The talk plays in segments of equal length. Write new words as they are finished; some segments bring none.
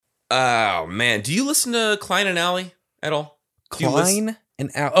Oh, man. Do you listen to Klein and Alley at all? Klein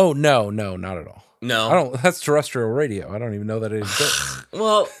and Alley? Oh, no, not at all. No. I don't. That's terrestrial radio. I don't even know that it exists.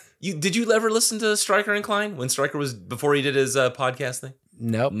 Well, did you ever listen to Stryker and Klein when Stryker was, before he did his podcast thing?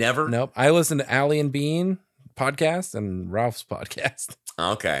 Nope. Never? Nope. I listened to Alley and Bean podcast and Ralph's podcast.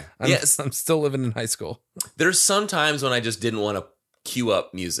 Okay. Yes. I'm still living in high school. There's some times when I just didn't want to queue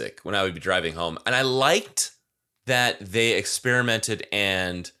up music when I would be driving home. And I liked that they experimented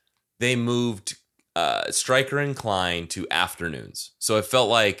and they moved Stryker and Klein to afternoons. So it felt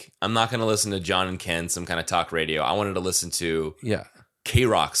like I'm not going to listen to John and Ken, some kind of talk radio. I wanted to listen to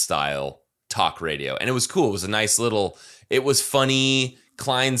K-Rock style talk radio. And it was cool. It was a nice little, it was funny.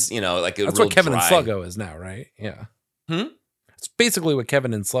 Klein's, like a That's real what Kevin dry. and Sluggo is now, right? Yeah. It's basically what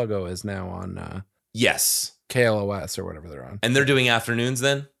Kevin and Sluggo is now on Yes. KLOS or whatever they're on. And they're doing afternoons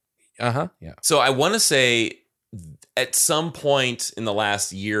then? Uh-huh. Yeah. So I want to say at some point in the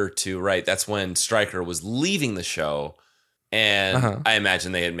last year or two, right, that's when Stryker was leaving the show. And I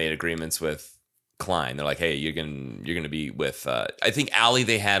imagine they had made agreements with Klein. They're like, hey, you're gonna be with I think Allie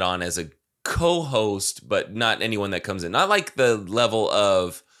they had on as a co-host, but not anyone that comes in. Not like the level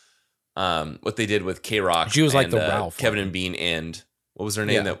of what they did with K-Rock. She was like the Ralph. Kevin and Bean and what was her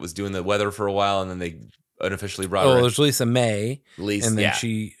name that was doing the weather for a while, and then they unofficially brought her. Oh, there's Lisa May. And then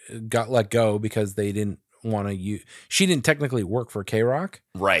she got let go because they didn't want to use. She didn't technically work for K-Rock.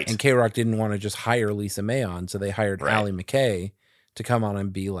 Right. And K-Rock didn't want to just hire Lisa May on, so they hired Allie McKay to come on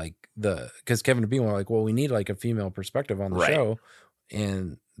and be like because Kevin and Bean were like, well, we need like a female perspective on the show.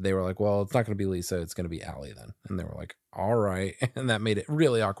 And they were like, well, it's not going to be Lisa. It's going to be Allie then. And they were like, all right. And that made it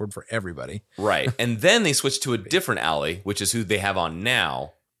really awkward for everybody. Right. And then they switched to a different Allie, which is who they have on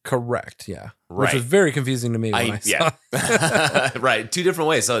now. Correct. Yeah. Right. Which was very confusing to me when I saw Right. Two different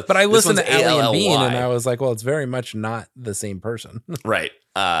ways. So, but I listened to Allie and Bean and I was like, well, it's very much not the same person. Right.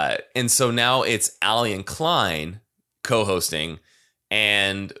 And so now it's Allie and Klein co-hosting.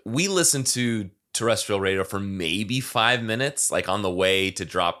 And we listened to terrestrial radio for maybe 5 minutes, like on the way to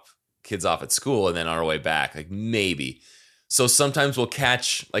drop kids off at school and then on our way back, like maybe. So sometimes we'll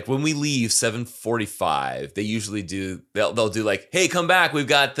catch, like when we leave 7:45, they usually do, they'll do like, hey, come back. We've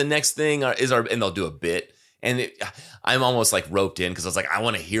got the next thing and they'll do a bit. And I'm almost like roped in because I was like, I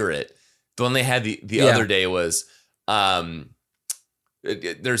want to hear it. The one they had the other day was,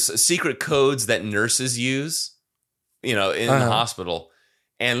 there's secret codes that nurses use, in the hospital.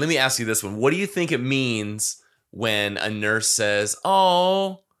 And let me ask you this one. What do you think it means when a nurse says,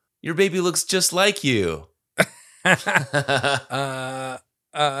 oh, your baby looks just like you? I'm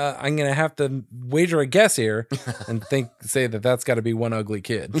going to have to wager a guess here and say that's got to be one ugly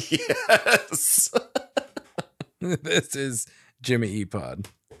kid. Yes. This is Jimmy E. Pod.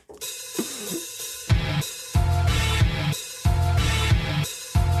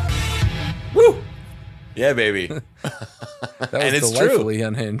 Woo! Yeah, baby. That was delightfully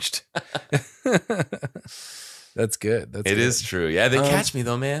unhinged. That's good. It is true. Yeah, they catch me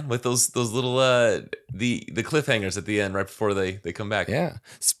though, man, with those little the cliffhangers at the end right before they come back. Yeah.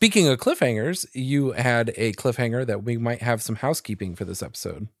 Speaking of cliffhangers, you had a cliffhanger that we might have some housekeeping for this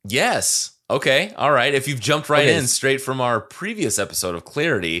episode. Yes. Okay. All right. If you've jumped in straight from our previous episode of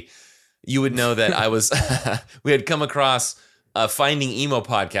Clarity, you would know that I was we had come across a Finding Emo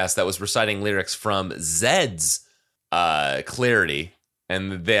podcast that was reciting lyrics from Zed's Clarity.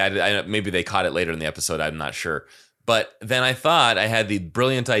 And maybe they caught it later in the episode. I'm not sure. But then I thought I had the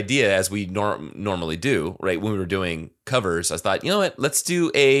brilliant idea, as we normally do, right? When we were doing covers, I thought, you know what? Let's do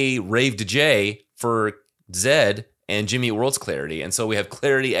a Rave to J for Zed and Jimmy Eat World's Clarity. And so we have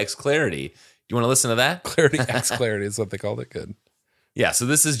Clarity X Clarity. Do you want to listen to that? Clarity X Clarity is what they called it. Good. Yeah. So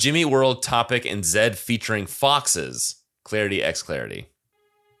this is Jimmy Eat World, Topic, and Zed featuring Foxes. Clarity X Clarity.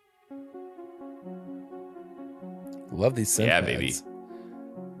 Love these synth Yeah, pads. baby.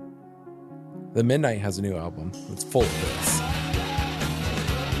 The Midnight has a new album. It's full of this.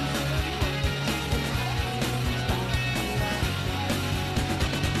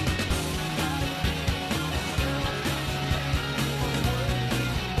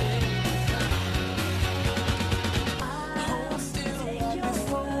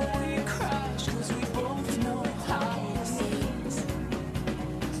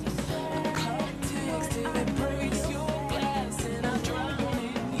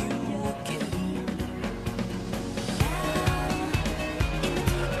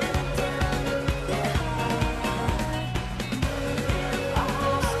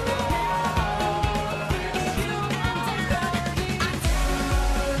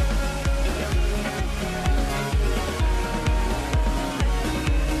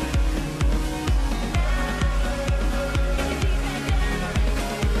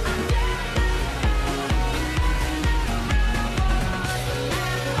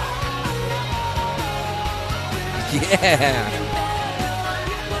 Yeah.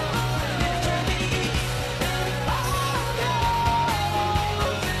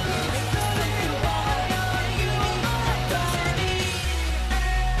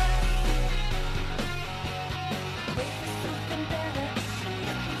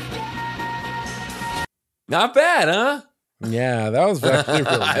 Not bad, huh? Yeah, that was actually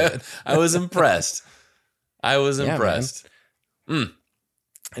really good. I was impressed. Impressed. And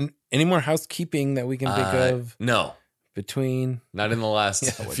any more housekeeping that we can think of? No. Between? Not in the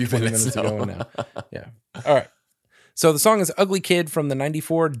last few minutes ago now. Yeah. All right. So the song is Ugly Kid from the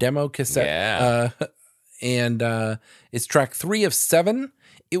 94 demo cassette. Yeah. And it's track 3 of 7.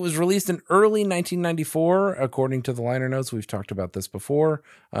 It was released in early 1994, according to the liner notes. We've talked about this before.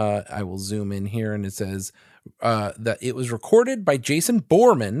 I will zoom in here, and it says that it was recorded by Jason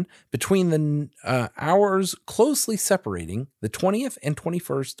Borman between the hours closely separating the 20th and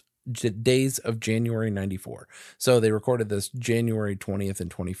 21st days of January 94. So they recorded this January 20th and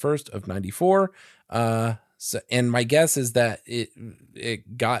 21st of 94. So, and my guess is that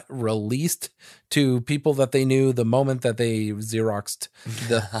it got released to people that they knew the moment that they Xeroxed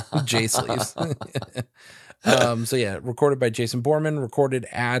the J sleeves. So yeah, recorded by Jason Borman, recorded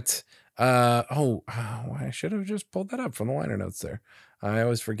at, I should have just pulled that up from the liner notes there. I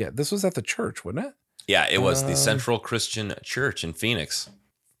always forget. This was at the church, wasn't it? Yeah, it was the Central Christian Church in Phoenix.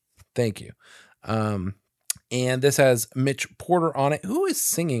 Thank you. And this has Mitch Porter on it. Who is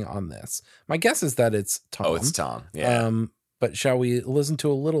singing on this? My guess is that it's Tom. Oh, it's Tom. Yeah. But shall we listen to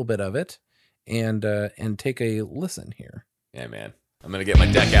a little bit of it and take a listen here? Yeah, man. I'm gonna get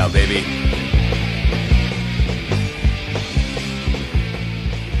my deck out, baby.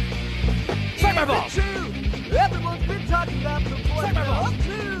 Ball. Everyone's been talking about the boy. Ball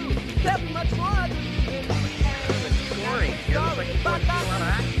too. That much more. Story.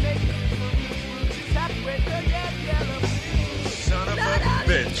 Son of a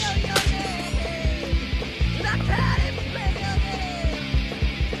bitch.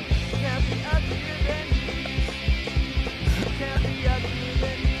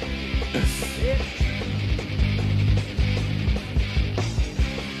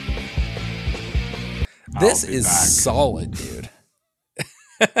 This is solid, dude.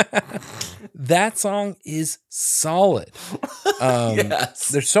 That song is solid. Yes.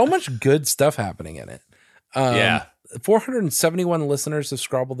 There's so much good stuff happening in it. 471 listeners have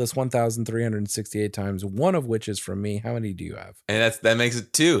scrabbled this 1,368 times, one of which is from me. How many do you have? And that makes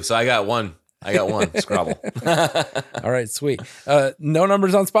it 2. So I got one. Scrabble. All right, sweet. No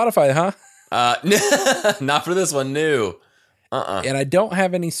numbers on Spotify, huh? Not for this one. No. And I don't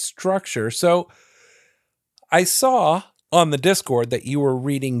have any structure. So I saw on the Discord that you were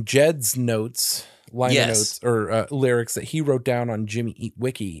reading Jed's notes, notes, or lyrics that he wrote down on Jimmy Eat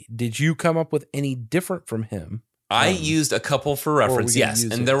Wiki. Did you come up with any different from him? I used a couple for reference, yes.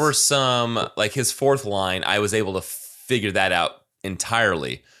 And there were some, like his 4th line, I was able to figure that out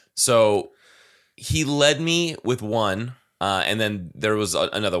entirely. So he led me with one, and then there was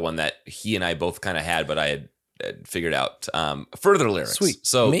another one that he and I both kind of had, but I had figured out further lyrics. Sweet.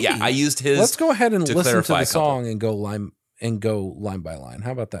 So Maybe. I used his. Let's go ahead and listen to the a song and go line by line.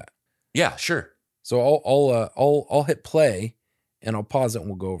 How about that? Yeah, sure. So I'll hit play and I'll pause it and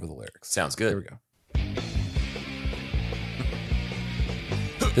we'll go over the lyrics. Sounds good. Here we go.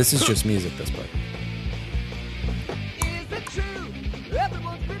 This is just music, this part. Is it true?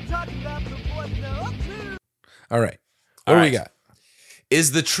 Everyone's been talking about the boy. No, too. All right. What do we got?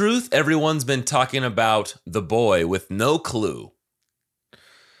 Is the truth everyone's been talking about the boy with no clue?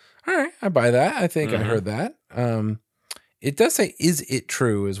 All right. I buy that. I think I heard that. It does say, is it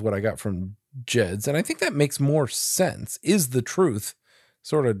true, is what I got from Jed's. And I think that makes more sense. Is the truth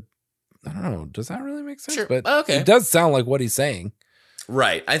sort of, I don't know, does that really make sense? Sure. But okay. It does sound like what he's saying.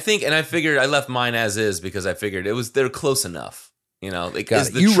 Right. I think, and I figured I left mine as is because I figured they're close enough. You know, like,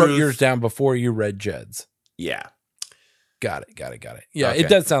 is the you truth, wrote yours down before you read Jed's. Yeah. Got it. Yeah, okay. It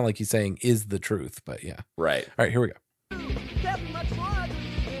does sound like he's saying is the truth, but yeah. Right. All right, here we go.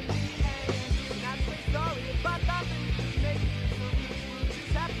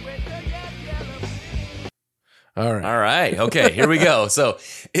 All right. Okay, here we go. So,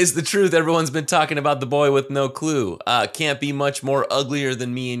 is the truth everyone's been talking about the boy with no clue? Can't be much more uglier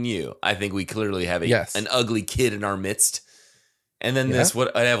than me and you. I think we clearly have an ugly kid in our midst. And then this,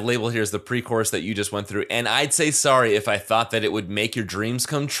 what I have labeled here is the pre-chorus that you just went through. And I'd say sorry if I thought that it would make your dreams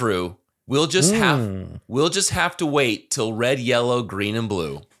come true. We'll just have to wait till red, yellow, green, and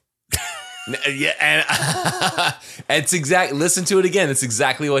blue. Yeah, and it's listen to it again. It's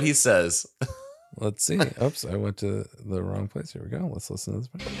exactly what he says. Let's see. Oops, I went to the wrong place. Here we go. Let's listen to this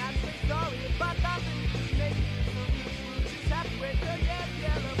one.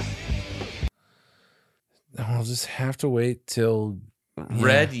 I'll just have to wait till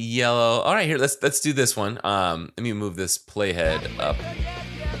red, yellow. All right, here, let's do this one. Let me move this playhead up.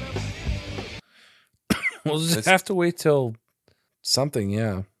 We'll just have to wait till something,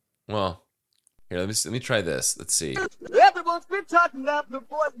 yeah. Well, here, let me try this. Let's see. Everyone's been talking about the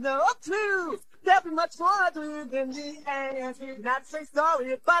boys now too. They'll be much more ugly than me, and not say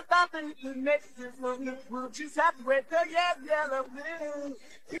sorry about nothing to make this movie. We'll just have to wait till yellow blue.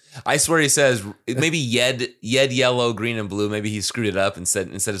 I swear he says maybe yed, yellow, green, and blue. Maybe he screwed it up and said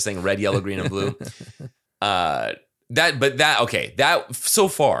instead of saying red, yellow, green, and blue. That so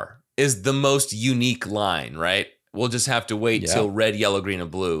far is the most unique line, right? We'll just have to wait till red, yellow, green,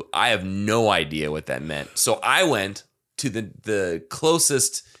 and blue. I have no idea what that meant. So I went to the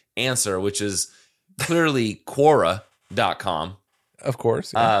closest answer, which is clearly Quora.com. Of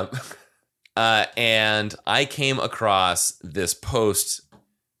course. Yeah. And I came across this post.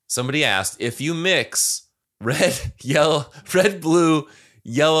 Somebody asked, if you mix red, blue,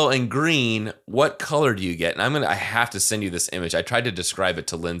 yellow, and green, what color do you get? And I have to send you this image. I tried to describe it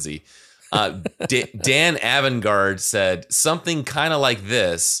to Lindsay. Dan Avantgarde said something kind of like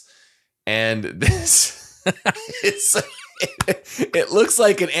this, and this it looks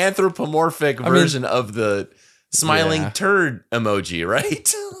like an anthropomorphic version of the smiling turd emoji,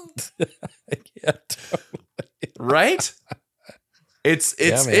 right? Yeah, totally. Right? It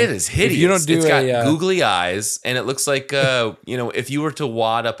is hideous. You don't do it's got googly eyes, and it looks like if you were to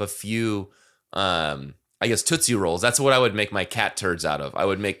wad up a few I guess Tootsie Rolls. That's what I would make my cat turds out of. I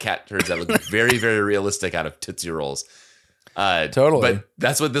would make cat turds that look very, very realistic out of Tootsie Rolls. Totally. But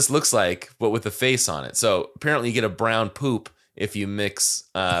that's what this looks like, but with a face on it. So apparently you get a brown poop if you mix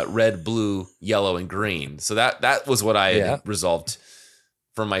red, blue, yellow, and green. So that was what I had resolved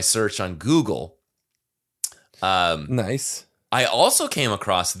from my search on Google. Nice. I also came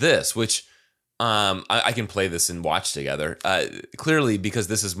across this, which I can play this and watch together. Clearly, because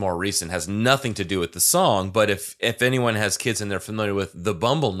this is more recent, has nothing to do with the song. But if anyone has kids and they're familiar with the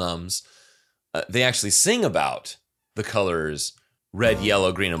Bumblenums, they actually sing about the colors red,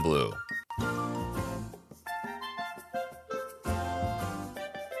 yellow, green, and blue.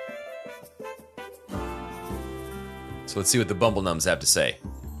 So let's see what the Bumblenums have to say.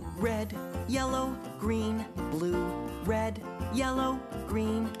 Red, yellow, green, blue. Red, yellow,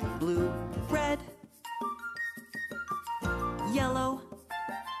 green, blue. Red, yellow,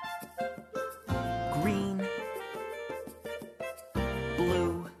 green,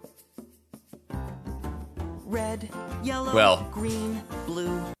 blue. Red, yellow, green,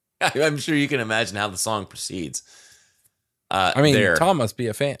 blue. I'm sure you can imagine how the song proceeds. Tom must be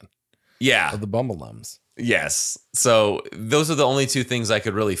a fan. Yeah. Of the Bumblenums. Yes. So those are the only two things I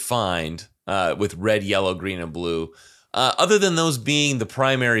could really find with red, yellow, green, and blue. Other than those being the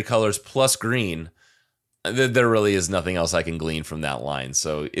primary colors plus green, there really is nothing else I can glean from that line.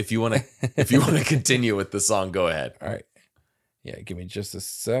 So if you want to continue with the song, go ahead. All right. Yeah, give me just a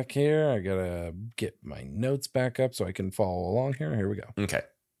sec here. I gotta get my notes back up so I can follow along here. Here we go. Okay.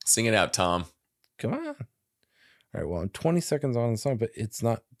 Sing it out, Tom. Come on. All right, well, I'm 20 seconds on the song, but it's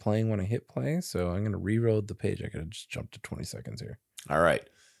not playing when I hit play, so I'm going to reload the page. I got to just jump to 20 seconds here. All right.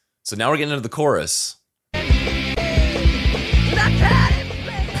 So now we're getting into the chorus.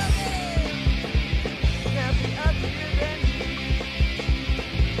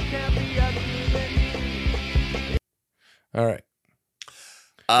 All right.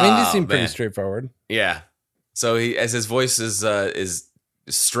 I mean, these seem pretty straightforward. Yeah. So as his voice is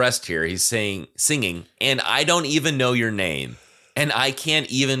stressed here, he's singing, and I don't even know your name, and I can't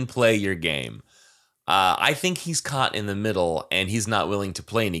even play your game. I think he's caught in the middle, and he's not willing to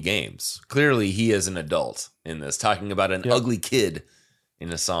play any games. Clearly, he is an adult in this, talking about an ugly kid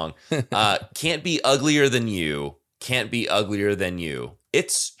in a song. Can't be uglier than you. Can't be uglier than you.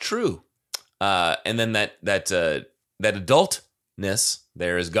 It's true. And then that adultness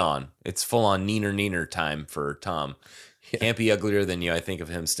there is gone. It's full on neener time for Tom. Can't be uglier than you. I think of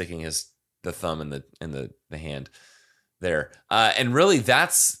him sticking the thumb in the hand there. And really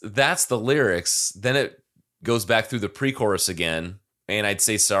that's the lyrics. Then it goes back through the pre-chorus again. And I'd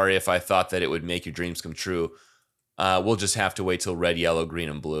say sorry if I thought that it would make your dreams come true. We'll just have to wait till red, yellow, green,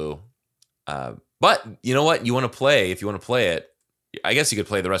 and blue. But you know what? If you want to play it, I guess you could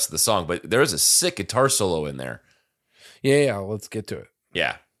play the rest of the song, but there is a sick guitar solo in there. Yeah, let's get to it.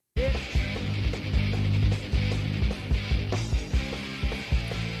 Yeah.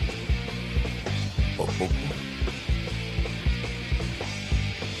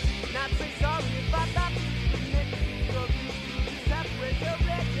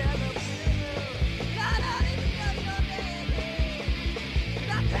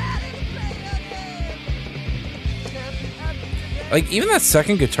 Like, even that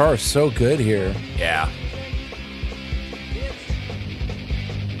second guitar is so good here. Yeah.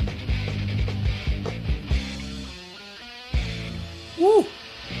 Woo!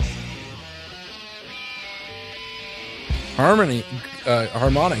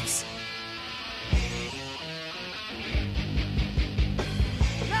 Harmonics.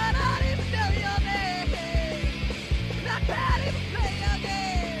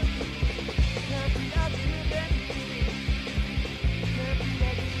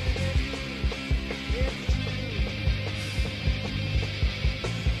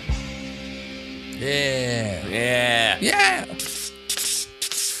 Yeah. Yeah.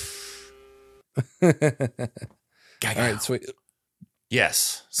 All right, sweet.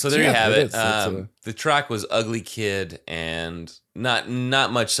 Yes. So there you have it. It's the track was Ugly Kid, and not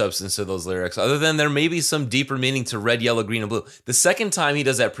much substance to those lyrics, other than there may be some deeper meaning to red, yellow, green, and blue. The second time he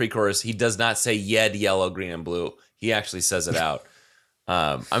does that pre-chorus, he does not say red, yellow, green, and blue. He actually says it out.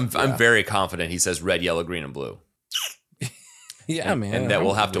 I'm very confident he says red, yellow, green, and blue. Yeah, man. And that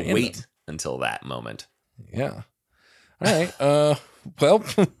we'll have to wait until that moment. Yeah. All right. Well,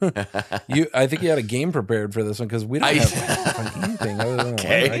 I think you had a game prepared for this one because we don't have anything other than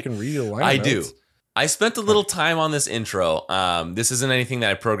okay. I can read a line. I do. I spent a little time on this intro. This isn't anything that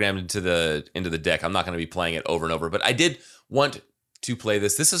I programmed into the deck. I'm not going to be playing it over and over, but I did want to play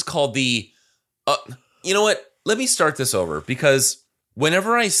this. This is called the. You know what? Let me start this over because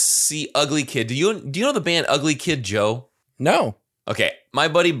whenever I see Ugly Kid, do you know the band Ugly Kid Joe? No. Okay, my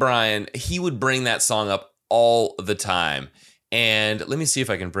buddy Brian, he would bring that song up all the time. And let me see if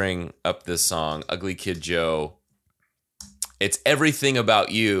I can bring up this song, Ugly Kid Joe. It's Everything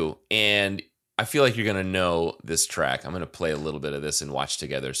About You. And I feel like you're going to know this track. I'm going to play a little bit of this and watch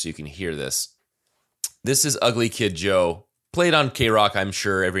together so you can hear this. This is Ugly Kid Joe. Played on K-Rock, I'm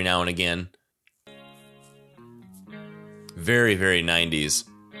sure, every now and again. Very, very 90s.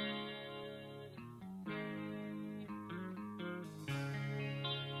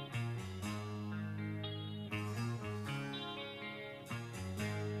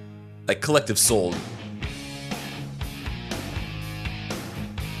 Like Collective Soul.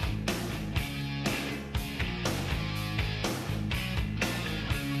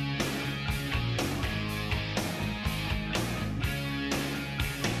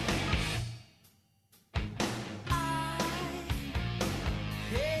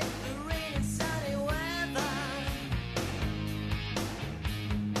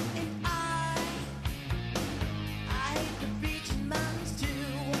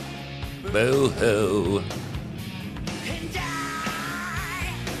 Boo-hoo. And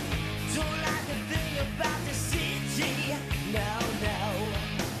I don't like a thing about the city, no.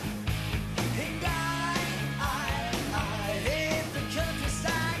 And I hate the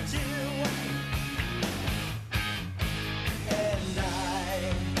countryside too. And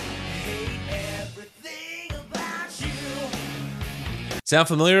I hate everything about you. Sound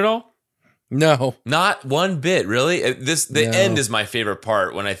familiar at all? No. Not one bit, really. The end is my favorite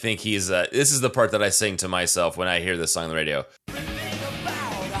part when I think he's this is the part that I sing to myself when I hear this song on the radio.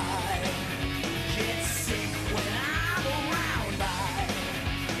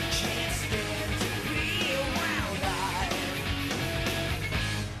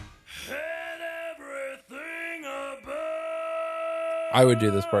 I would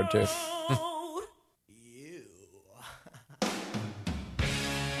do this part too.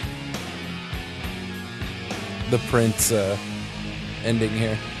 The Prince ending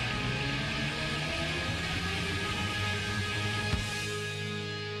here.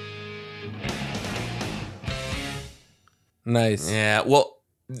 Nice. Yeah, well,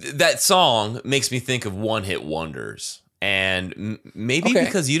 that song makes me think of one-hit wonders. And maybe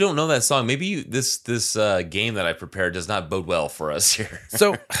because you don't know that song, maybe this game that I prepared does not bode well for us here.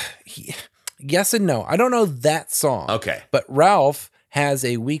 So, yes and no. I don't know that song. Okay. But Ralph has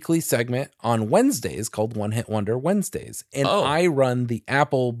a weekly segment on Wednesdays called One Hit Wonder Wednesdays. And I run the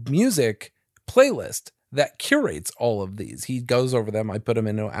Apple Music playlist that curates all of these. He goes over them. I put them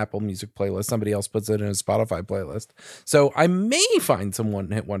into an Apple Music playlist. Somebody else puts it in a Spotify playlist. So I may find some One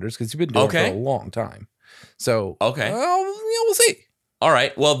Hit Wonders because you've been doing it for a long time. So, we'll see. All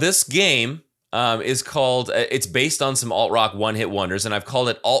right. Well, this game is called, it's based on some alt rock one hit wonders, and I've called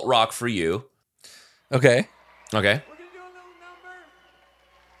it Alt Rock for You. Okay. Okay. We're going to do a little number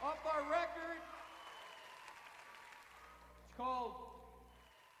off our record. It's called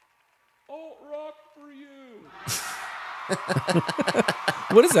Alt Rock for You.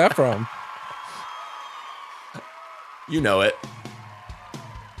 What is that from? You know it.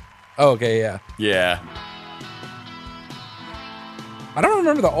 Oh, okay, yeah. Yeah. I don't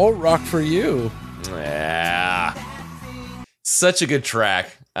remember the alt rock for you. Yeah. such a good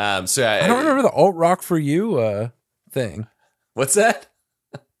track. I don't remember the alt rock for you thing. What's that?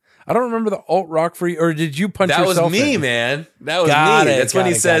 I don't remember the alt rock for you, or did you punch yourself? That was me, in? man. That was me. That's when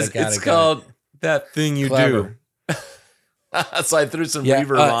he says it's called That Thing You Clever. Do. So I threw some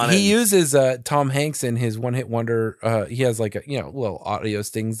reverb on it. He uses Tom Hanks in his one hit wonder. He has like a little audio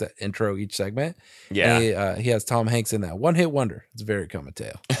stings that intro each segment. Yeah, and he has Tom Hanks in that one hit wonder. It's very Come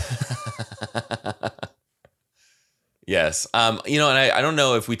Tale. Yes. And I don't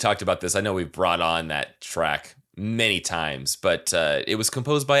know if we talked about this. I know we've brought on that track many times, but it was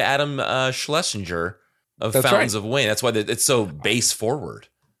composed by Adam Schlesinger of Fountains of Wayne. That's why it's so bass forward.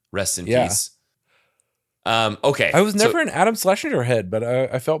 Rest in peace. Okay. I was never an Adam Schlesinger head, but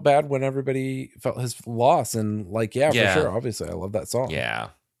I felt bad when everybody felt his loss. And for sure. Obviously, I love that song. Yeah.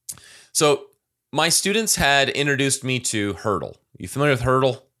 So my students had introduced me to Hurdle. You familiar with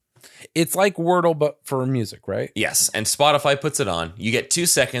Hurdle? It's like Wordle, but for music, right? Yes. And Spotify puts it on. You get 2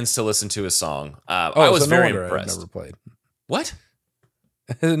 seconds to listen to a song. I was very impressed. I've never played. What?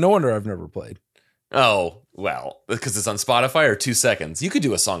 No wonder I've never played. Oh, well, because it's on Spotify or 2 seconds. You could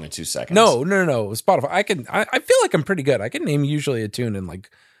do a song in 2 seconds. No. Spotify. I feel like I'm pretty good. I can name usually a tune in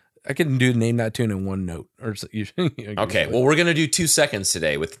name that tune in one note or usually. Okay. Well, we're going to do 2 seconds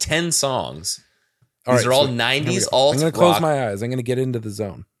today with 10 songs. These are all 90s alt rock. I'm going to close my eyes. I'm going to get into the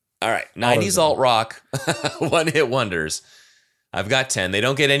zone. All right. 90s alt rock, one hit wonders. I've got 10. They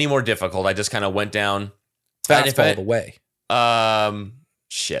don't get any more difficult. I just kind of went down. Fastball the way.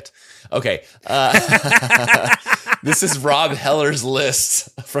 Shit. Okay. This is Rob Heller's list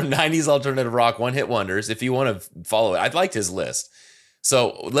from 90s alternative rock one hit wonders. If you want to follow it, I liked his list.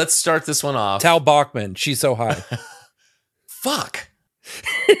 So let's start this one off. Tal Bachman, She's So High. Fuck.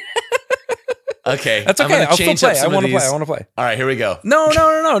 Okay. That's okay. I'll still play. I want to play. All right, here we go. No,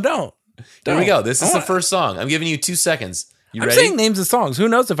 don't. Here we go. This is the first song. I'm giving you 2 seconds. You ready? I'm saying names of songs. Who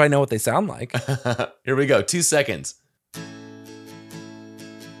knows if I know what they sound like? Here we go. 2 seconds.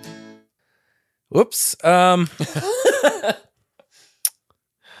 Whoops. I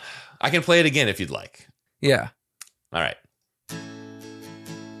can play it again if you'd like. Yeah. All right.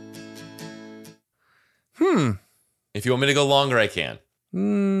 If you want me to go longer, I can.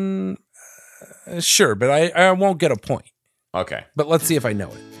 Sure, but I won't get a point. Okay. But let's see if I know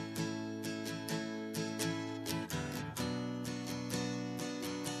it.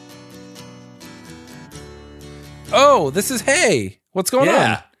 Oh, this is Hey. What's going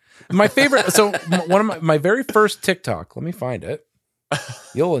on? My favorite. So one of my very first TikTok. Let me find it.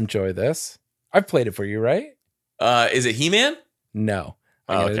 You'll enjoy this. I've played it for you, right? Is it He-Man? No.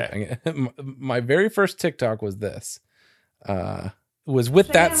 Okay. My very first TikTok was this. Was with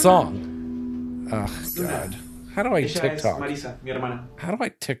that song. Oh God. How do I TikTok? How do I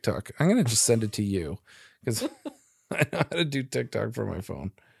TikTok? I'm gonna just send it to you because I know how to do TikTok from my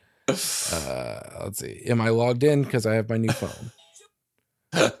phone. Let's see. Am I logged in? Because I have my new phone.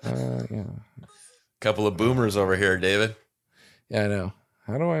 Yeah. Couple of boomers over here, David. Yeah, I know.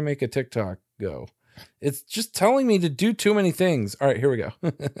 How do I make a TikTok go? It's just telling me to do too many things. All right, here we go.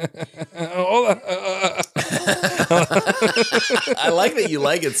 I like that you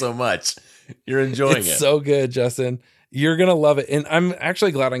like it so much. You're enjoying it. It's so good, Justin. You're going to love it. And I'm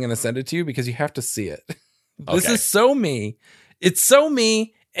actually glad I'm going to send it to you because you have to see it. This is so me. It's so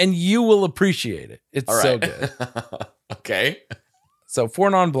me, and you will appreciate it. It's so good. Okay. So 4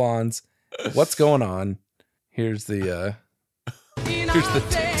 Non-Blondes, what's going on? Here's the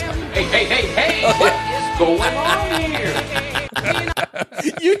TikTok. Hey, what is going on here?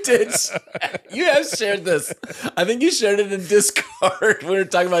 You have shared this. I think you shared it in Discord. We were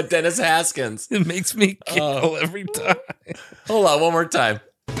talking about Dennis Haskins. It makes me giggle every time. Hold on, one more time.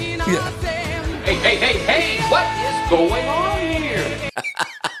 Yeah. Hey, what is going on here?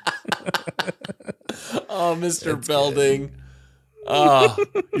 Oh, Mr. Belding. Oh,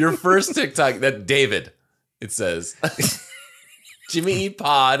 your first TikTok, that David, it says. Jimmy E.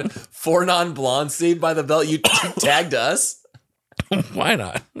 Pod, 4 Non-Blondes, Saved by the Bell. You tagged us? Why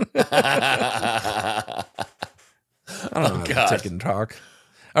not? I don't know how to TikTok.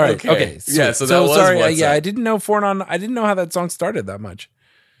 All right. Okay. Yeah. So that was sorry. I didn't know 4 Non. I didn't know how that song started that much.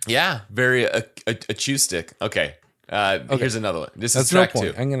 Yeah. Very acoustic. Okay. Here's another one. This is track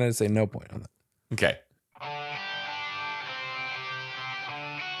track 2. I'm gonna say no point on that. Okay.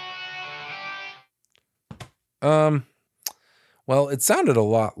 Well, it sounded a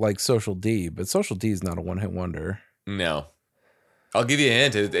lot like Social D, but Social D is not a one-hit wonder. No. I'll give you a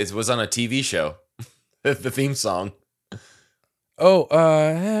hint. It was on a TV show. The theme song. Oh,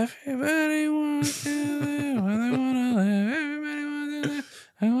 everybody wants to live where they want to live. Everybody wants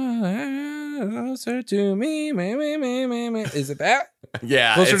to live. closer to me. Is it that?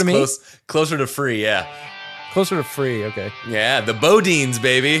 Yeah, Closer it's to me? closer to free. Yeah, Closer to free. Okay. yeah, the Bodines,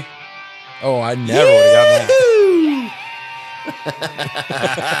 baby. Oh, I never would have gotten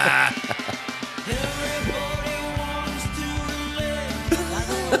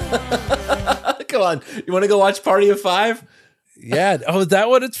that. Come on, you want to go watch Party of Five? Yeah. Oh, is that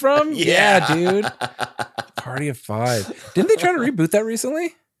what it's from? Yeah. Dude. Party of Five. Didn't they try to reboot that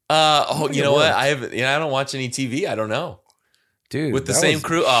recently? You know what? I don't watch any TV. I don't know. Dude. With the same was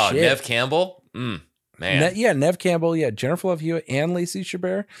crew. Oh, shit. Nev Campbell. Man. Nev Campbell. Yeah, Jennifer Love Hewitt and Lacey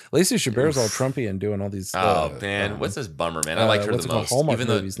Chabert. Lacey Chabert's all Trumpy and doing all these. Man, what's this bummer, man? I liked her the most. Hallmark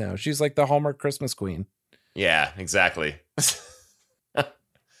movies now. She's like the Hallmark Christmas queen. Yeah, exactly.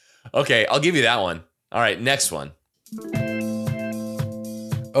 Okay, I'll give you that one. All right, next one.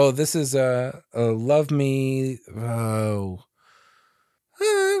 Oh, this is Love Me. Oh.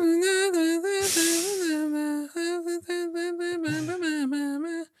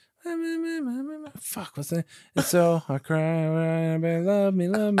 Fuck, what's that? And so I cry, love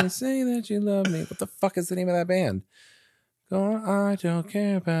me, say that you love me. What the fuck is the name of that band? Go, I don't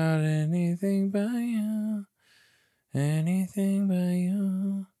care about anything but you. Anything but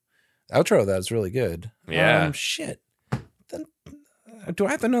you. Outro, that's really good. Yeah. Shit. Then, do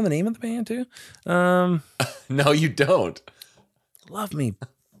I have to know the name of the band too? No, you don't. Love Me.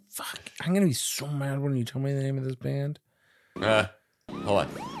 Fuck. I'm gonna be so mad when you tell me the name of this band. Hold on.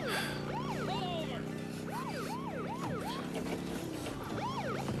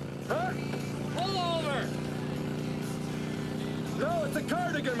 Pull over! No, it's a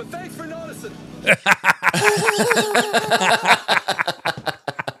cardigan, but thanks for noticing.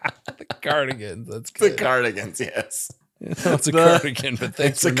 The Cardigans. That's good. The Cardigans, yes. It's a cardigan, but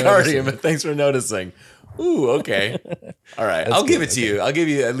thanks It's for a cardigan, noticing. but thanks for noticing. Ooh, okay. All right. I'll give it to you. I'll give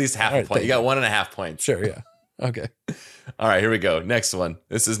you at least half a point. You got 1.5 points. Sure, yeah. Okay. All right, here we go. Next one.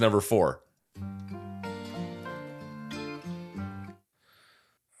 This is number 4.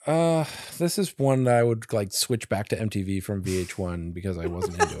 This is one that I would like switch back to MTV from VH1 because I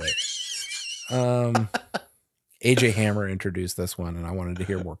wasn't into it. AJ Hammer introduced this one, and I wanted to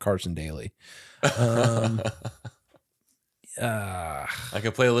hear more Carson Daly. I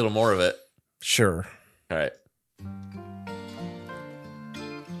can play a little more of it. Sure. All right.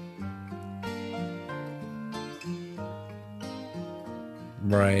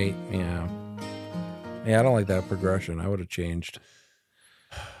 Right. Yeah. Yeah, I don't like that progression. I would have changed.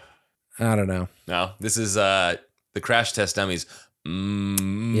 I don't know. No, this is the Crash Test Dummies.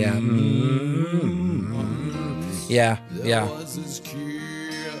 Yeah. Yeah. Yeah.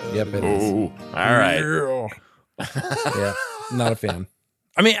 Yep, it is. Ooh, all right. Yeah, not a fan.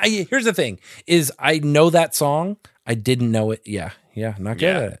 I mean, here's the thing: is I know that song. I didn't know it. Yeah, not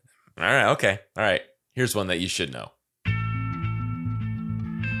good at it. All right, okay. All right. Here's one that you should know.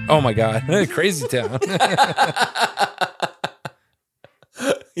 Oh my god, Crazy Town.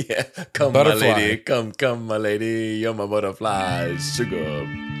 Yeah, come Butterfly. my lady, come my lady, you're my butterfly, sugar.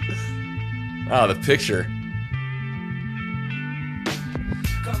 Oh, the picture.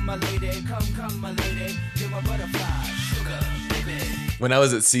 Come my lady, come my lady, you're my butterfly, sugar, baby. When I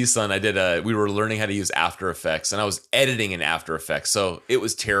was at CSUN, we were learning how to use After Effects, and I was editing in After Effects, so it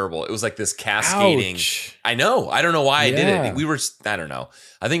was terrible. It was like this cascading. Ouch. I know. I don't know why I did Yeah. it. I don't know.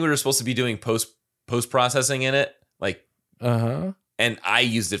 I think we were supposed to be doing post processing in it, like, and I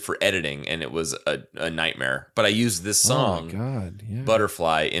used it for editing, and it was a nightmare. But I used this song, Oh my god, yeah.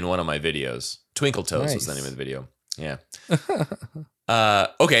 Butterfly, in one of my videos. Twinkle Toes was the Nice. name of the video. Yeah.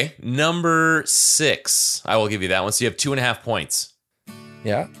 Okay, number 6. I will give you that one. So you have 2.5 points.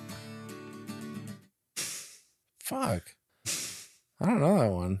 Yeah. Fuck. I don't know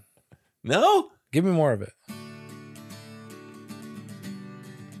that one. No? Give me more of it.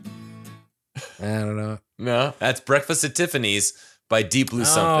 I don't know. No, that's Breakfast at Tiffany's by Deep Blue Oh,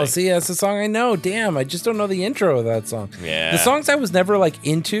 Something. see, that's a song I know. Damn, I just don't know the intro of that song. Yeah. The songs I was never like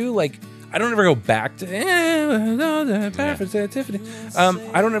into, like I don't ever go back to. Breakfast at Tiffany.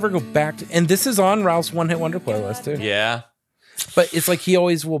 I don't ever go back to, and this is on Ralph's One Hit Wonder playlist too. Yeah. But it's like he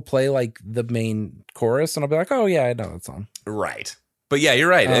always will play like the main chorus, and I'll be like, oh yeah, I know that song. Right. But yeah, you're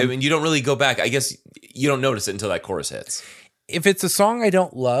right. I mean, you don't really go back. I guess you don't notice it until that chorus hits. If it's a song I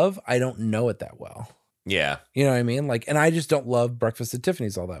don't love, I don't know it that well. Yeah. You know what I mean? Like, and I just don't love Breakfast at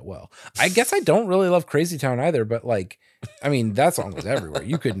Tiffany's all that well. I guess I don't really love Crazy Town either, but like, I mean, that song was everywhere.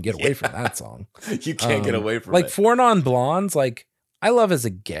 You couldn't get away from that song. You can't get away from like it. Four Non Blondes, like I love as a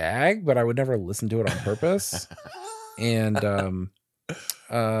gag, but I would never listen to it on purpose. And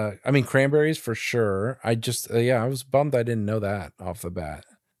I mean, Cranberries for sure. I just I was bummed I didn't know that off the bat.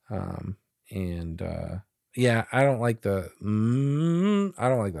 And yeah, I don't like I don't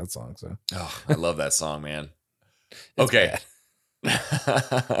like that song. So I love that song, man. Okay.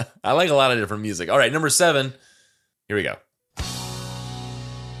 I like a lot of different music. All right, number 7. Here we go.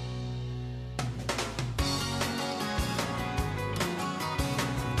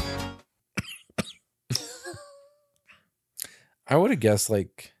 I would have guessed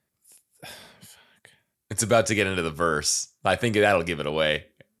like. It's about to get into the verse. I think that'll give it away.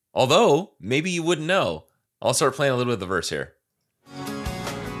 Although, maybe you wouldn't know. I'll start playing a little bit of the verse here.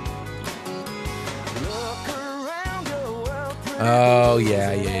 Oh,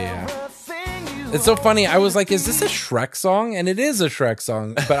 yeah. It's so funny. I was like, is this a Shrek song? And it is a Shrek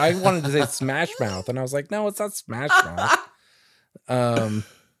song. But I wanted to say Smash Mouth. And I was like, no, it's not Smash Mouth.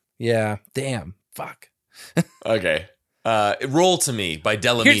 Yeah. Damn. Fuck. Okay. Roll to Me by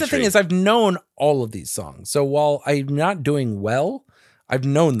Delamitri. Here's the thing is I've known all of these songs. So while I'm not doing well, I've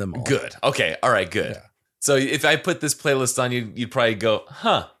known them all. Good. Okay. All right. Good. Yeah. So if I put this playlist on, you'd probably go,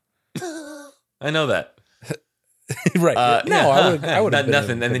 huh? I know that. Right. I would have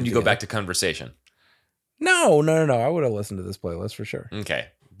nothing. And then you go back to conversation. No. I would have listened to this playlist for sure. Okay.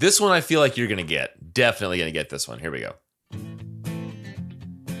 This one I feel like you're going to get. Definitely going to get this one. Here we go.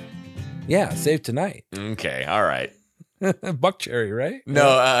 Yeah. Save Tonight. Okay. All right. Buck Cherry, right?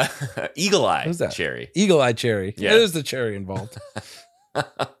 No, Eagle Eye. Who's that? Cherry. Eagle Eye Cherry. Yeah. There's the cherry involved.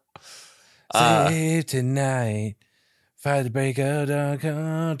 Save tonight. Fight the break of dawn,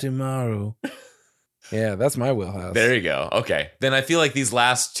 come tomorrow. Yeah, that's my wheelhouse. There you go. Okay. Then I feel like these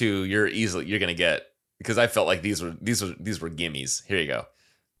last two you're gonna get because I felt like these were gimmies. Here you go.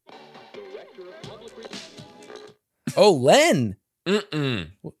 Oh, Len.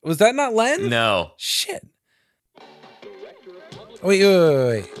 Was that not Len? No. Shit. Wait.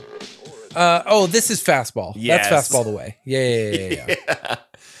 This is Fastball. Yes. That's Fastball the Way. Yeah. Yeah.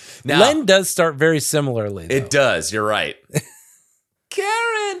 Now, Len does start very similarly, though. It does. You're right.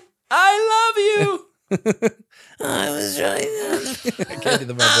 Karen, I love you. I was trying I can't do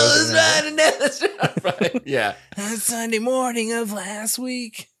the my voice. Right. Yeah. On Sunday morning of last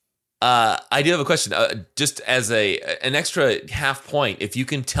week. I do have a question. Just as an extra half point, if you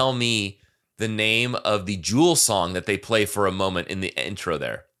can tell me the name of the Jewel song that they play for a moment in the intro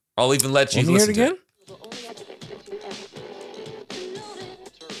there. I'll even let you listen to it.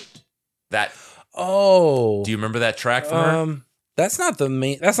 That. Oh. Do you remember that track from her? That's not the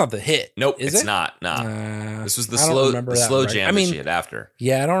main. That's not the hit. Nope, is it's it? not. Nah. This was the slow jam I mean, that she had after.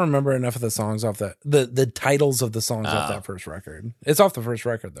 Yeah, I don't remember enough of the songs off the titles of the songs off that first record. It's off the first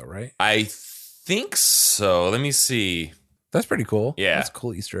record though, right? I think so. Let me see. That's pretty cool. Yeah, that's a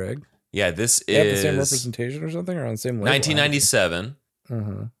cool Easter egg. Yeah, this they is have the same representation or something, or on the same label. 1997.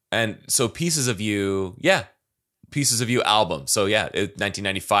 And so Pieces of You, Pieces of You album. So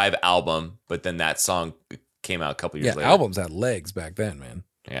 1995 album, but then that song came out a couple years later. Albums had legs back then, man.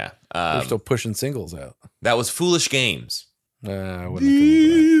 Yeah. They're still pushing singles out. That was Foolish Games.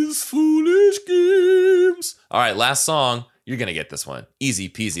 These foolish games. All right, last song. You're going to get this one. Easy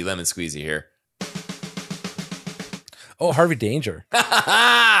peasy lemon squeezy here. Oh, Harvey Danger.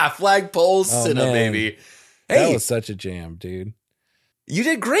 Flagpole Sitta, baby. Hey, that was such a jam, dude. You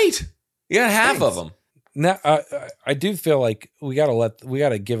did great. You got half of them. Now, I do feel like we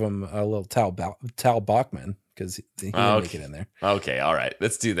gotta give him a little Tal Bachman because he didn't make it in there. Okay, all right,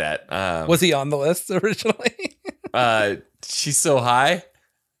 let's do that. Was he on the list originally? She's So High.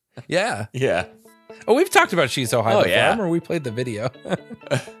 Yeah. Oh, we've talked about She's So High before. Yeah. I remember we played the video.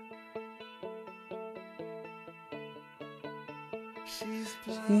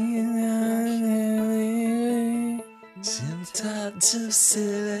 To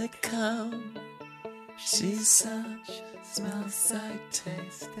silicone. She's such, smells like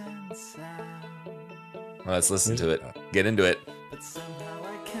taste and sound. Well, let's listen to it. Get into it. But somehow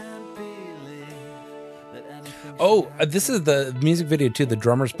I can't believe that anything. This is the music video too. The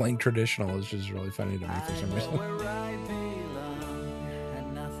drummer's playing traditional, which is really funny to me for some reason.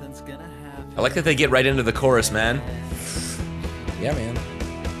 I like that they get right into the chorus, man. Yeah, man.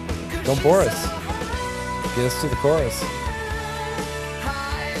 Don't bore us. Get us to the chorus.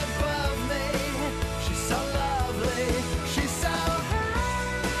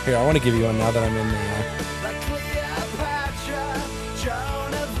 Here, I want to give you one now that I'm in the...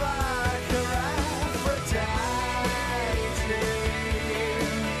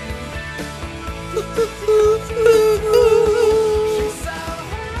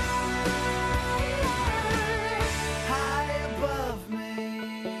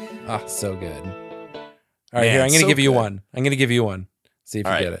 so good. All right, here, I'm going to give you one. I'm going to give you one. See if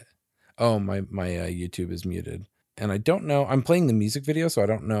you get it. Oh, my YouTube is muted. And I don't know. I'm playing the music video, so I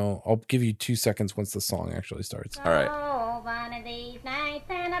don't know. I'll give you 2 seconds once the song actually starts. All right. One of these nights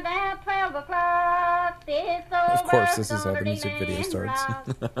and about 12 o'clock, this Of course, this is how the music video starts.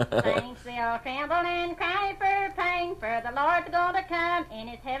 Saints they all tremble and cry for pain, for the Lord's going to come in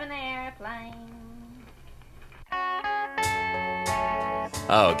his heaven airplane.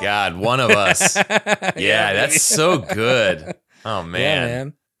 Oh God, One of Us. Yeah, that's so good. Oh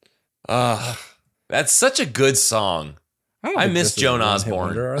man. Yeah, man. That's such a good song. I miss Joan Osborne.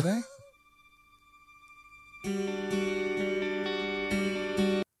 Wonder, are they?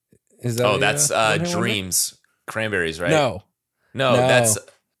 Is that that's Dreams. Cranberries, right? No, that's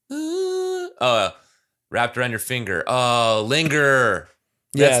Wrapped Around Your Finger. Oh, Linger.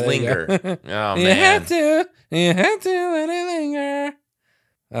 That's Linger. Oh man. You have to let it linger.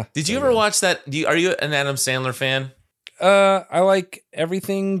 Did you ever watch that? Are you an Adam Sandler fan? I like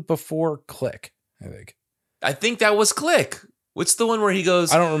everything before Click, I think that was Click. What's the one where he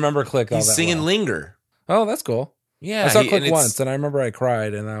goes? I don't remember Click. He's singing Linger. Oh, that's cool. Yeah, I saw Click once, and I remember I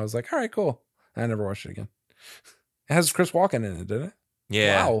cried, and I was like, "All right, cool." I never watched it again. It has Chris Walken in it, didn't it?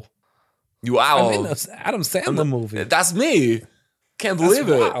 Yeah. Wow. I'm in an Adam Sandler movie. That's me. Can't believe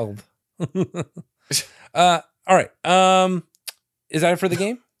it. Wild. All right. Is that it for the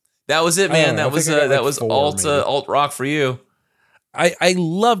game? That was it, man. That was alt rock for you. I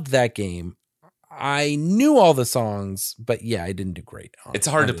loved that game. I knew all the songs, but yeah, I didn't do great. It's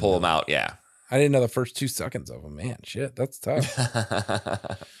hard to pull them out. Yeah. I didn't know the first 2 seconds of them. Man, shit, that's tough.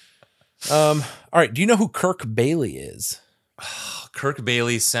 All right. Do you know who Kirk Bailey is? Kirk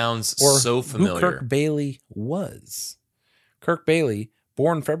Bailey sounds so familiar. Who Kirk Bailey was? Kirk Bailey,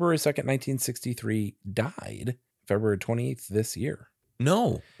 born February 2nd, 1963, died February 28th this year.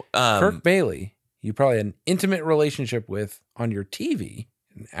 No. Kirk Bailey, you probably had an intimate relationship with on your TV,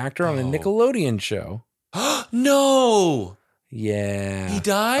 an actor on a Nickelodeon show. No. Yeah. He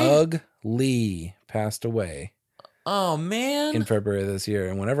died? Ugg Lee passed away. Oh, man. In February of this year.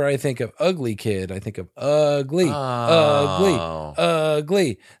 And whenever I think of Ugly Kid, I think of ugly.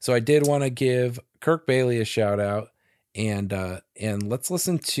 So I did want to give Kirk Bailey a shout out. And let's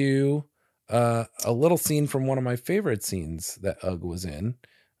listen to a little scene from one of my favorite scenes that Ugg was in.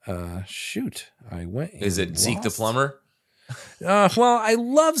 I went. Is it Zeke the Plumber? Well, I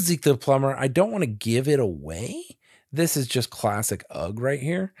love Zeke the Plumber. I don't want to give it away. This is just classic Ugg right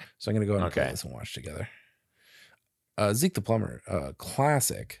here. So I'm going to go ahead and play this and watch together. Zeke the Plumber,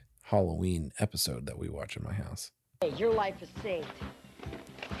 classic Halloween episode that we watch in my house. Hey, your life is saved.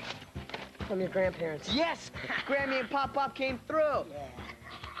 From your grandparents. Yes! Grammy and Pop-Pop came through. Yeah.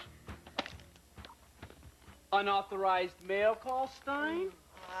 Unauthorized mail call, Stein?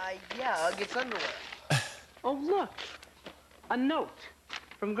 Yeah, Ugg gets underwear. Oh, look. A note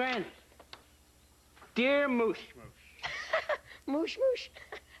from Granny. Dear Moosh Moosh. Moosh Moosh?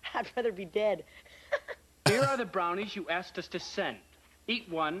 I'd rather be dead. Here are the brownies you asked us to send. Eat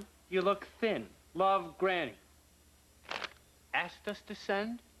one, you look thin. Love, Granny. Asked us to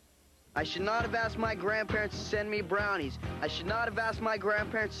send? I should not have asked my grandparents to send me brownies. I should not have asked my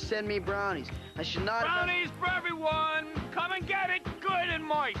grandparents to send me brownies. I should not have... Brownies for everyone! Come and get it good and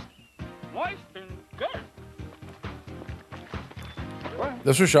moist. Moist and good.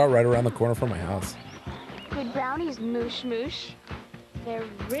 This was shot right around the corner from my house. Good brownies, Moosh Moosh. They're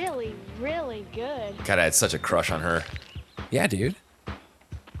really, really good. God, I had such a crush on her. Yeah, dude.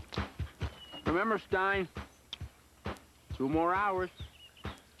 Remember, Stein, 2 more hours.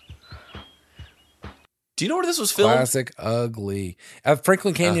 Do you know where this was filmed? Classic Ugly. At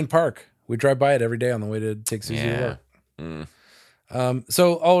Franklin Canyon Park. We drive by it every day on the way to take Susie to work.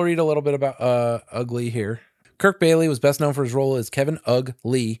 So I'll read a little bit about Ugly here. Kirk Bailey was best known for his role as Kevin Ugg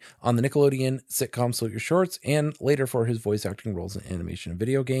Lee on the Nickelodeon sitcom Salute Your Shorts, and later for his voice acting roles in animation and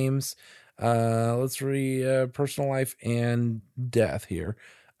video games. Let's read personal life and death here.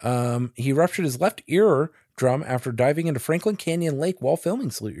 He ruptured his left ear drum after diving into Franklin Canyon Lake while filming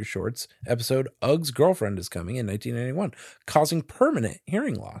Salute Your Shorts episode Ugg's Girlfriend is Coming in 1991, causing permanent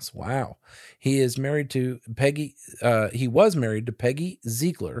hearing loss. Wow. He is married to Peggy. He was married to Peggy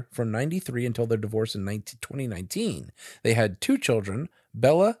Ziegler from 93 until their divorce in 2019. They had 2 children,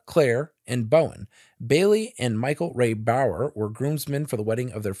 Bella, Claire, and Bowen. Bailey and Michael Ray Bauer were groomsmen for the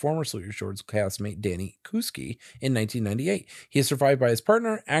wedding of their former Salute Your Shorts castmate Danny Kuski in 1998. He is survived by his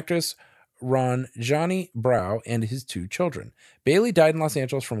partner, actress Ron Johnny Brow, and his 2 children. Bailey died in Los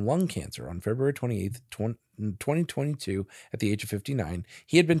Angeles from lung cancer on February 28th, in 2022 at the age of 59.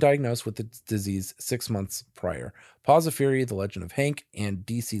 He had been diagnosed with the disease 6 months prior. Paws of Fury, The Legend of Hank, and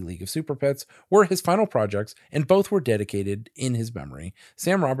DC League of Super Pets were his final projects, and both were dedicated in his memory.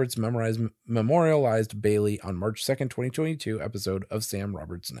 Sam Roberts memorialized Bailey on March 2nd, 2022 episode of Sam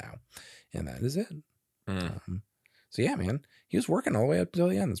Roberts Now. And that is it. So yeah, man, he was working all the way up until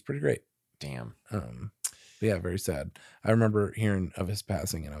the end. That's pretty great. Damn. Yeah, very sad. I remember hearing of his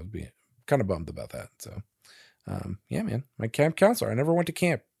passing, and I was kind of bummed about that. So, yeah, man, my camp counselor. I never went to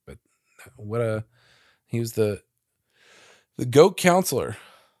camp, but he was the goat counselor.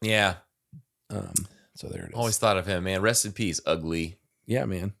 Yeah. So there it is. Always thought of him, man. Rest in peace, Ugly. Yeah,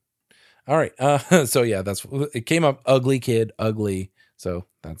 man. All right. So yeah, it came up. Ugly Kid, ugly. So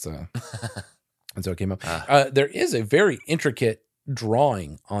that's and so it came up. There is a very intricate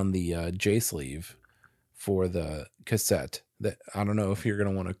drawing on the J sleeve for the cassette that I don't know if you're going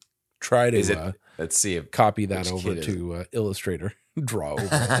to want to try to let's see if copy that over to Illustrator, draw over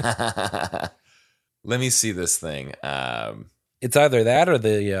it. Let me see this thing. It's either that or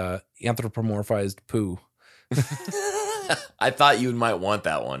the anthropomorphized poo. I thought you might want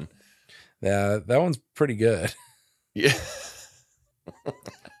that one. Yeah, that one's pretty good. Yeah.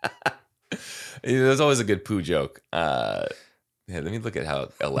 There's always a good poo joke. Yeah, let me look at how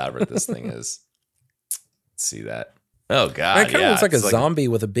elaborate this thing is. Let's see that. Oh God! It kind of looks like a zombie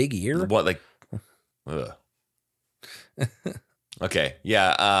with a big ear. What like? Ugh. Okay,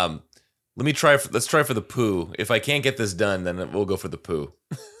 yeah. Let's try for the poo. If I can't get this done, then we'll go for the poo.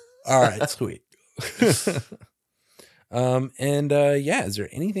 All right, sweet. Yeah, is there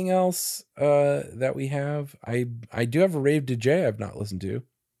anything else that we have? I do have a Rave DJ I've not listened to.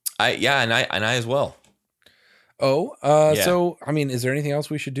 And I as well. Oh, so I mean, is there anything else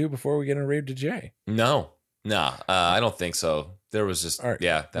we should do before we get a Rave DJ? No, I don't think so. There was just right.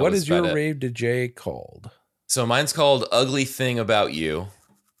 Yeah. What is your Rave DJ called? So mine's called "Ugly Thing About You,"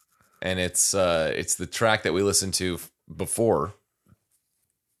 and it's the track that we listened to before.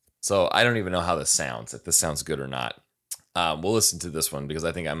 So I don't even know how this sounds. If this sounds good or not. We'll listen to this one because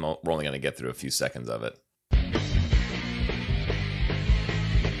I think we're only going to get through a few seconds of it.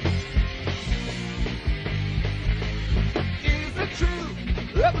 Is it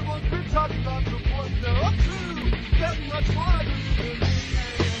true? Everyone's been talking about the boys now up true. Getting much harder than me.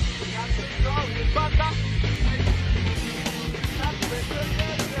 Not so sorry, but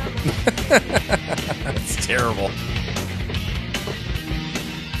That's terrible.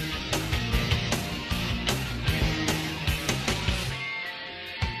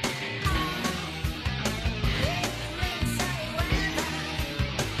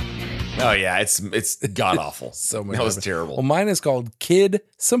 Oh yeah, it's god awful. So much. That was terrible. Well, mine is called Kid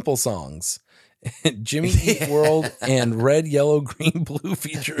Simple Songs. Jimmy Eat World and Red, Yellow, Green, Blue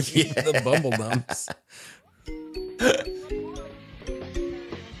featuring the Bumbledums.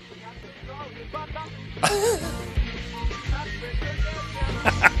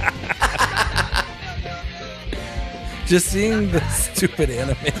 Just seeing the stupid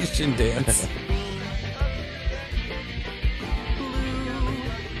animation dance.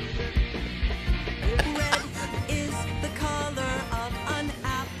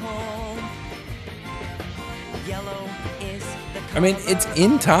 I mean, it's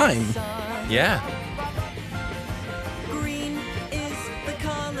in time. Yeah. Green is the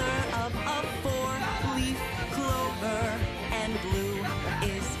color of a four-leaf clover, and blue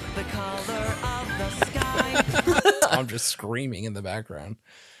is the color of the sky. I'm just screaming in the background.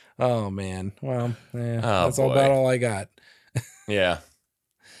 Oh man. Well, that's about all I got. Yeah.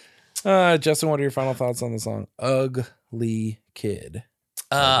 Justin, what are your final thoughts on the song "Ugly Kid"?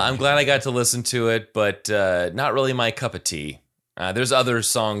 I'm glad I got to listen to it, but not really my cup of tea. There's other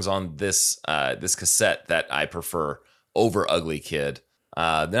songs on this cassette that I prefer over "Ugly Kid."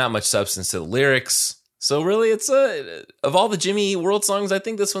 There's not much substance to the lyrics, so really, it's of all the Jimmy Eat World songs, I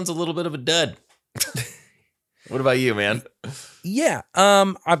think this one's a little bit of a dud. What about you, man? Yeah,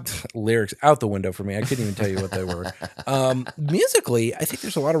 lyrics out the window for me. I couldn't even tell you what they were. Musically, I think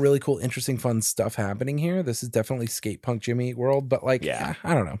there's a lot of really cool, interesting, fun stuff happening here. This is definitely skate punk Jimmy Eat World, but I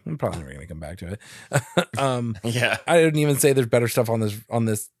don't know. I'm probably never gonna come back to it. Yeah, I didn't even say there's better stuff on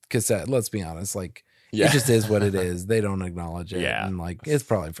this cassette. Let's be honest. It just is what it is. They don't acknowledge it. Yeah, and it's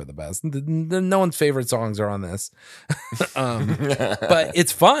probably for the best. No one's favorite songs are on this, but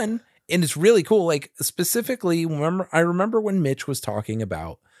it's fun. And it's really cool. Specifically, I remember when Mitch was talking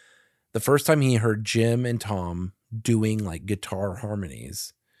about the first time he heard Jim and Tom doing guitar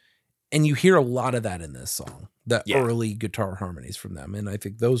harmonies. And you hear a lot of that in this song, early guitar harmonies from them. And I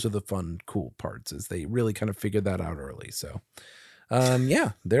think those are the fun, cool parts, is they really kind of figured that out early. So,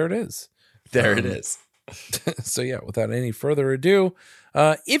 there it is. There it is. So yeah, without any further ado,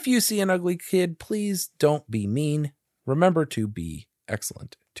 if you see an ugly kid, please don't be mean. Remember to be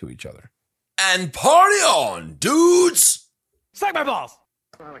excellent to each other. And party on, dudes! Suck my balls!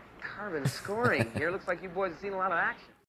 A lot of carbon scoring here. Looks like you boys have seen a lot of action.